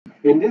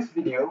In this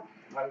video,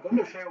 I'm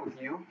going to share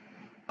with you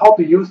how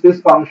to use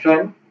this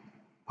function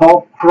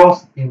called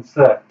cross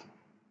insert.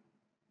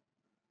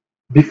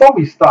 Before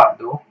we start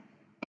though,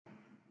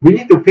 we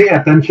need to pay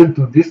attention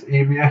to this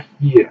area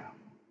here.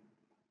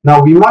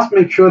 Now we must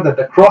make sure that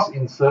the cross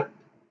insert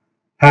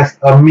has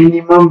a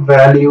minimum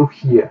value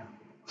here.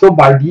 So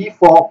by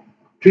default,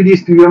 3D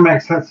Studio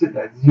Max has it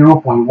at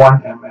 0.1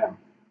 mm.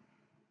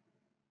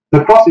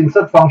 The cross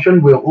insert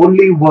function will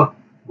only work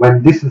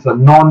when this is a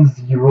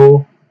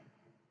non-zero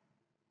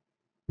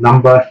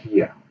number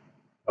here.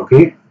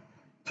 Okay,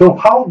 so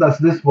how does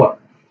this work?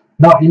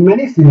 Now, in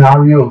many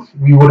scenarios,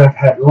 we would have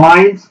had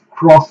lines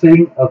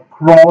crossing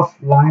across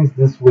lines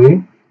this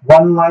way,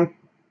 one line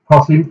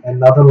crossing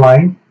another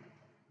line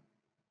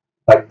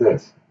like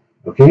this.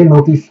 Okay,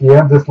 notice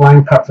here, this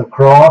line cuts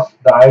across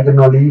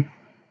diagonally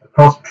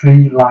across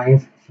three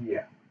lines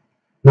here.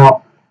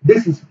 Now,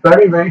 this is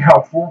very, very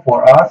helpful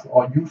for us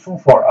or useful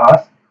for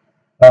us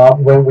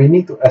when we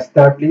need to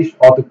establish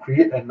or to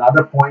create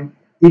another point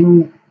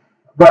in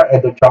right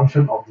at the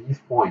junction of these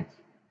points.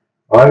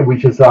 All right,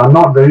 which is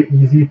not very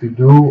easy to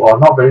do or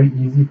not very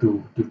easy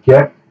to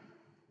get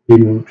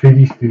in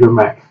 3D Studio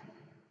Max,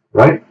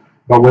 right?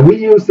 But when we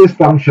use this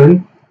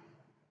function,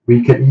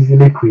 we can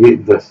easily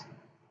create this.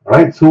 All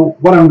right, so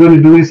what I'm going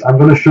to do is I'm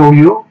going to show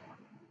you.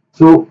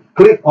 So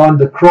click on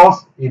the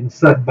cross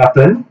insert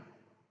button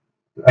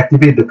to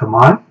activate the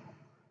command.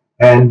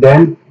 And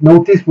then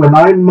notice when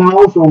I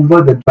mouse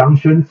over the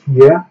junctions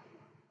here,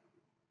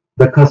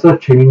 the cursor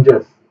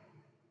changes.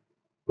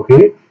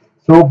 Okay,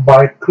 so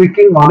by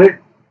clicking on it,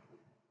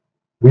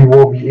 we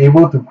will be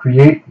able to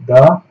create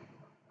the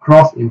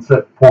cross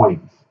insert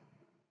points.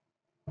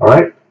 All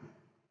right,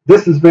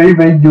 this is very,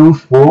 very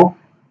useful,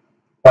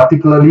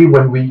 particularly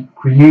when we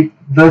create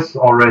this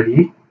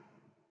already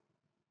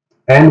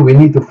and we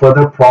need to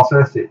further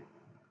process it.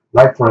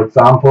 Like for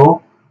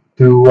example,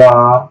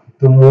 to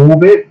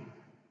move it.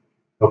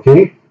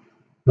 Okay,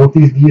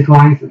 notice these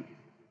lines.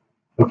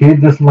 Okay,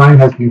 this line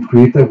has been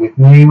created with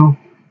new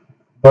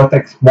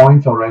vertex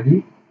points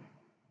already,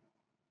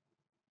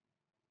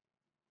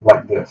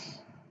 like this.